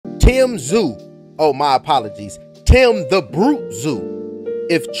Tszyu, oh my apologies, Tim the Brute Tszyu.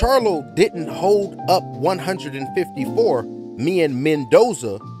 If Charlo didn't hold up 154, me and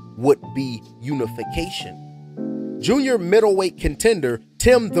Mendoza would be unification. Junior middleweight contender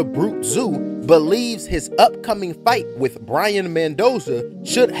Tim the Brute Tszyu believes his upcoming fight with Brian Mendoza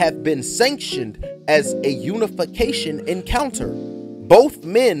should have been sanctioned as a unification encounter. Both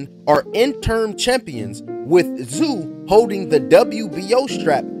men are interim champions, with Tszyu holding the WBO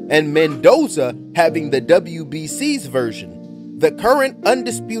strap and Mendoza having the WBC's version. The current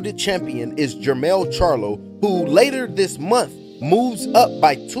undisputed champion is Charlo, who later this month moves up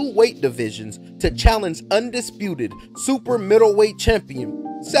by 2 weight divisions to challenge undisputed super middleweight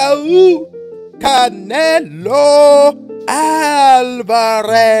champion Saul Canelo Alvarez.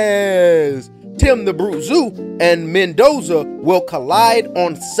 Tim the Brute Tszyu and Mendoza will collide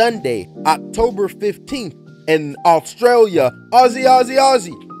on Sunday, October 15th in Australia.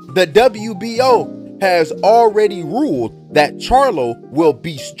 Aussie. The WBO has already ruled that Charlo will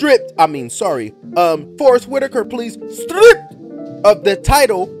be Forrest Whitaker, please, stripped of the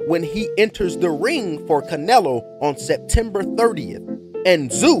title when he enters the ring for Canelo on September 30th. And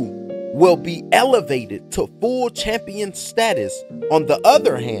Tszyu will be elevated to full champion status. On the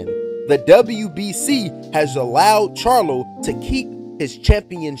other hand, the WBC has allowed Charlo to keep his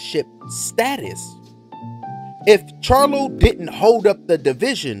championship status. If Charlo didn't hold up the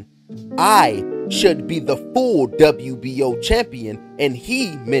division, I should be the full WBO champion and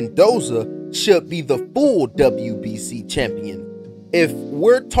he, Mendoza, should be the full WBC champion. If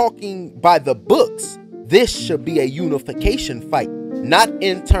we're talking by the books, this should be a unification fight, not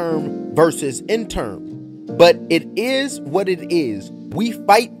interim versus interim. But it is what it is. We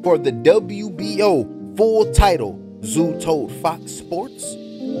fight for the WBO full title, Tszyu told Fox Sports.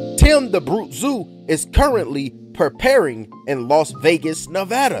 Tim the Brute Tszyu is currently preparing in Las Vegas,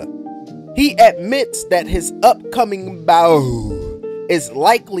 Nevada. He admits that his upcoming bout is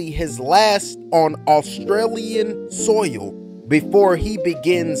likely his last on Australian soil before he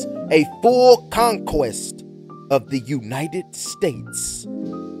begins a full conquest of the United States.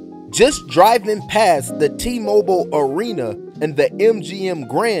 Just driving past the T-Mobile Arena and the MGM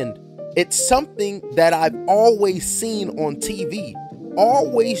Grand, it's something that I've always seen on TV,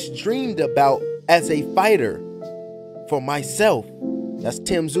 always dreamed about as a fighter. For myself, that's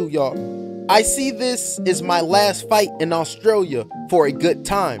Tim Tszyu, y'all. I see this as my last fight in Australia for a good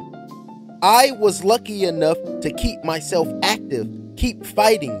time. I was lucky enough to keep myself active, keep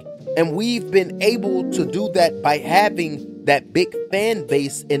fighting, and we've been able to do that by having that big fan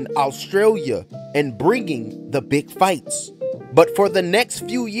base in Australia and bringing the big fights. But for the next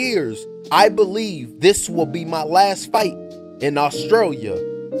few years, I believe this will be my last fight in Australia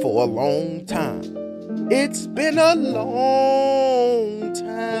for a long time. It's been a long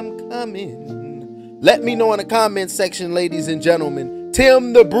time coming. Let me know in the comment section, ladies and gentlemen.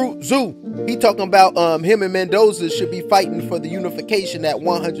 Tim the Brute Tszyu, he talking about him and Mendoza should be fighting for the unification at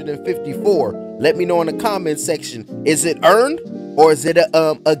 154. Let me know in the comment section. Is it earned or is it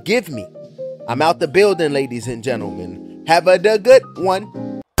a give me? I'm out the building, ladies and gentlemen. Have a good one.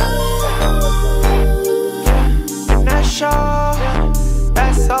 Not sure.